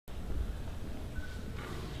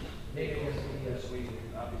Nate, this week,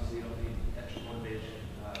 obviously you don't need extra motivation.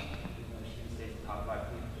 Michigan State's a top 5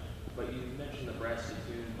 team. But you mentioned Nebraska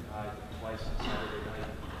too, twice on Saturday night.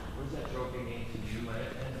 What does that trophy mean to you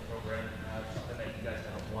and the program? Something that you guys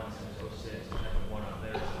haven't won since '06, and haven't won out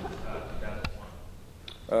there since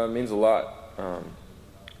 2001. It means a lot.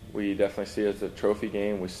 We definitely see it as a trophy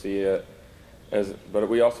game. We see it but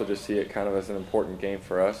we also just see it kind of as an important game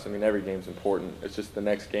for us. I mean, every game's important. It's just the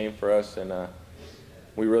next game for us, and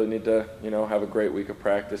we really need to, have a great week of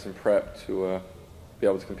practice and prep to be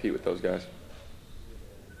able to compete with those guys.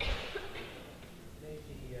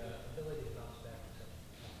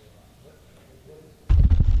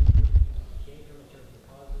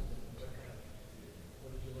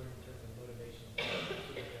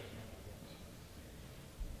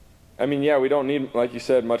 I mean, yeah, we don't need, like you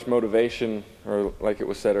said, much motivation, or like it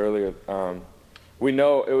was said earlier. We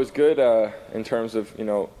know it was good in terms of,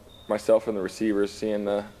 myself and the receivers, seeing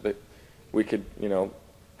that we could,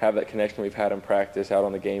 have that connection we've had in practice out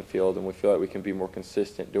on the game field, and we feel like we can be more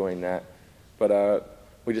consistent doing that. But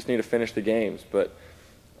we just need to finish the games. But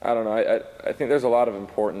I don't know. I think there's a lot of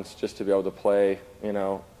importance just to be able to play,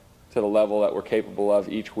 to the level that we're capable of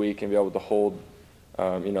each week, and be able to hold,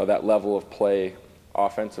 that level of play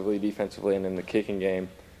offensively, defensively, and in the kicking game.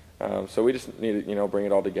 So we just need to, bring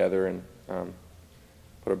it all together and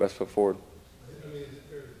put our best foot forward. I mean, is it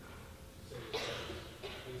fair to say that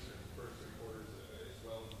at least in the first 3 quarters, as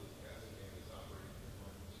well as the passing game is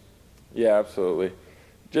operating? Yeah, absolutely.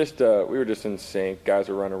 Just we were just in sync. Guys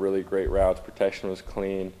were running really great routes. Protection was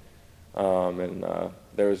clean, and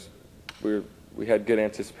we had good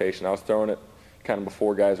anticipation. I was throwing it kind of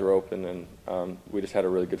before guys were open, and we just had a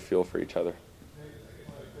really good feel for each other.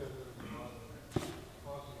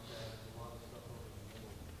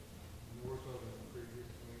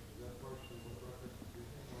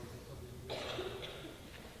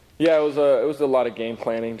 Yeah, it was a lot of game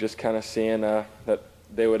planning, just kind of seeing that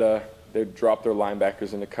they'd drop their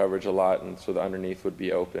linebackers into coverage a lot, and so the underneath would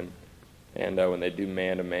be open. And when they do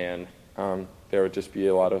man-to-man, there would just be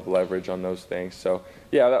a lot of leverage on those things. So,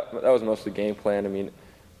 yeah, that was mostly game plan. I mean,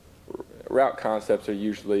 route concepts are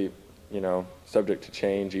usually, subject to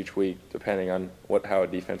change each week depending on how a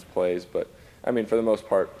defense plays. But, I mean, for the most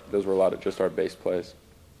part, those were a lot of just our base plays.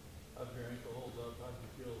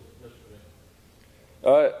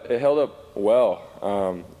 It held up well.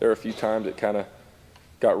 There were a few times it kind of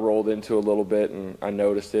got rolled into a little bit, and I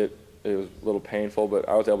noticed it. It was a little painful, but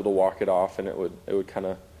I was able to walk it off, and it would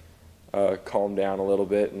kind of calm down a little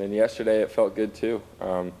bit. And then yesterday it felt good too.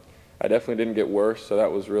 I definitely didn't get worse, so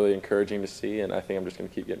that was really encouraging to see, and I think I'm just going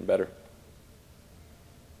to keep getting better.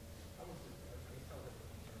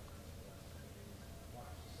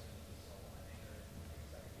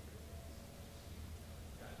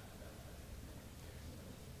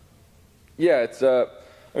 Yeah,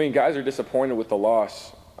 guys are disappointed with the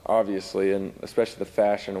loss, obviously, and especially the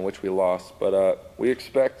fashion in which we lost. But we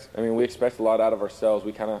expect a lot out of ourselves.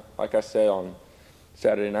 We kind of, like I said on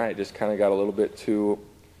Saturday night, just kind of got a little bit too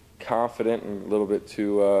confident and a little bit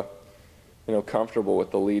too, comfortable with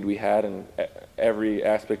the lead we had, and every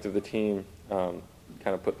aspect of the team kind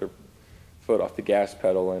of put their foot off the gas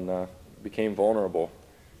pedal and became vulnerable.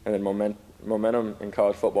 And then momentum in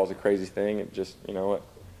college football is a crazy thing. It just,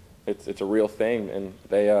 it's a real thing, and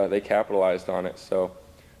they capitalized on it. So,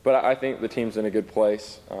 but I think the team's in a good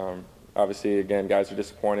place. Obviously, again, guys are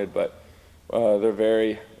disappointed, but they're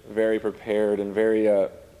very, very prepared and very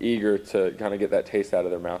eager to kind of get that taste out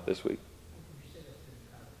of their mouth this week.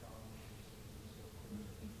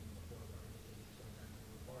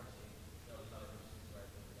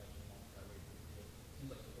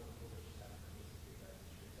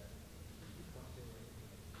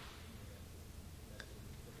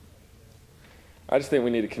 I just think we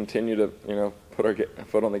need to continue to, put our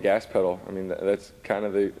foot on the gas pedal. I mean, that's kind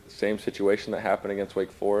of the same situation that happened against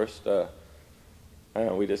Wake Forest.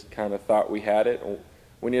 We just kind of thought we had it.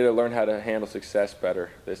 We need to learn how to handle success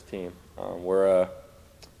better, this team. We're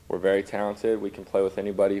very talented. We can play with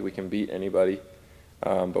anybody. We can beat anybody.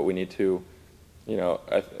 But we need to,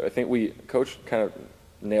 I think Coach kind of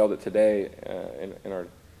nailed it today in our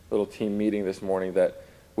little team meeting this morning, that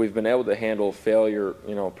we've been able to handle failure,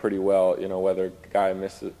 pretty well, whether a guy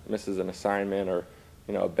misses an assignment or,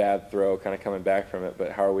 a bad throw kind of coming back from it.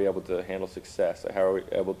 But how are we able to handle success? How are we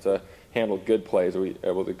able to handle good plays? Are we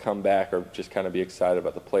able to come back or just kind of be excited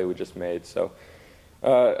about the play we just made? So,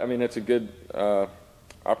 it's a good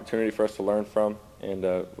opportunity for us to learn from, and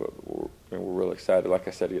we're really excited, like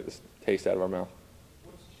I said, to get this taste out of our mouth.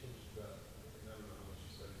 What's changed about, I don't know how much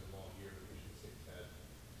you studied them all year, but Michigan State's had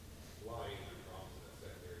a lot of injury problems in that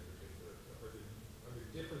secondary in particular. Are there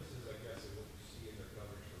differences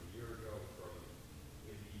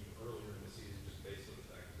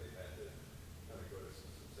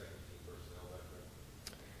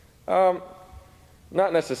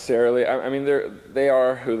Not necessarily. I mean, they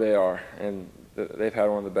are who they are, and they've had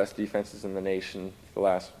one of the best defenses in the nation for the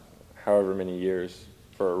last however many years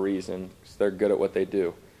for a reason. 'Cause they're good at what they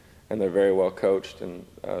do, and they're very well coached, and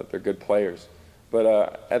they're good players. But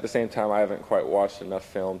at the same time, I haven't quite watched enough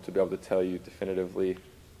film to be able to tell you definitively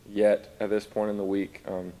yet at this point in the week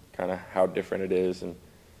kind of how different it is.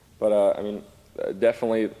 But I mean,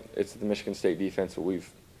 definitely it's the Michigan State defense that we've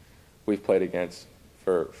played against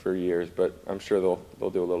for years, but I'm sure they'll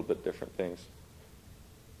do a little bit different things.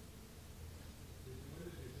 When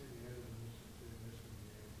did you see the end of the Michigan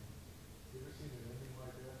game? You ever seen an ending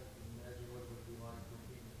like that? Can you imagine what it would be like for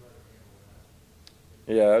a team to try to handle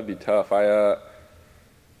that? Yeah, that'd be tough. I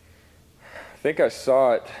think I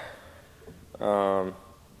saw it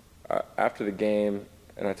after the game,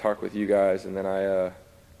 and I talked with you guys, and then I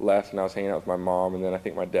left, and I was hanging out with my mom, and then I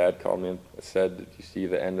think my dad called me and said, "Did you see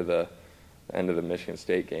the end of the Michigan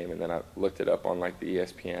State game?" And then I looked it up on like the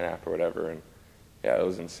ESPN app or whatever, and yeah, it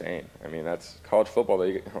was insane. I mean, that's college football.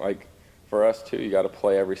 Like for us too, you got to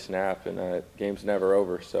play every snap, and game's never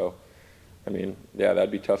over. So, I mean, yeah,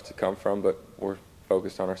 that'd be tough to come from, but we're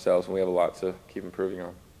focused on ourselves, and we have a lot to keep improving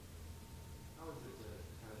on. How is it to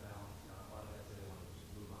kind of balance? A lot of guys say they want to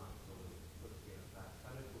just move on until they put the game back.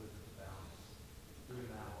 How difficult is it to balance doing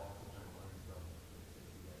that while also trying to learn from the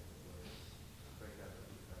safety guys as well as break out the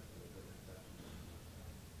defense with good interceptions?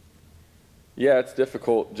 Yeah, it's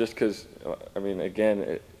difficult just because, I mean,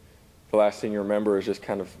 again, the last thing you remember is just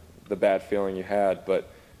kind of the bad feeling you had. But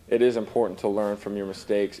it is important to learn from your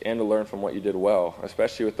mistakes and to learn from what you did well,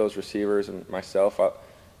 especially with those receivers and myself.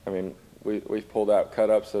 I mean, we've pulled out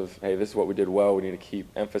cut-ups of, hey, this is what we did well. We need to keep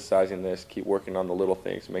emphasizing this, keep working on the little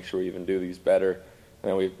things, make sure we even do these better. And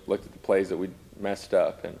then we looked at the plays that we messed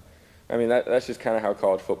up. And, I mean, that's just kind of how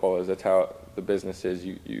college football is. That's how the business is.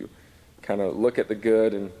 You kind of look at the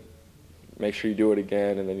good and make sure you do it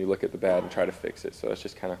again, and then you look at the bad and try to fix it. So it's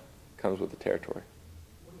just kind of comes with the territory.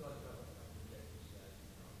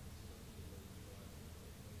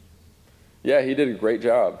 Yeah, he did a great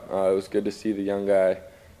job. It was good to see the young guy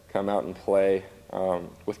come out and play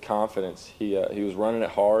with confidence. He was running it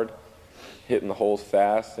hard, hitting the holes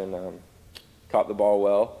fast, and caught the ball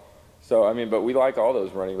well. So, I mean, but we like all those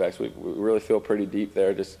running backs. We really feel pretty deep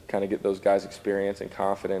there, just kind of get those guys experience and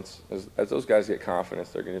confidence. As those guys get confidence,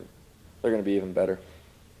 they're going to be even better.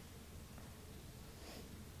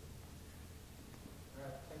 All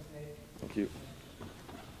right, thanks, Nate. Thank you.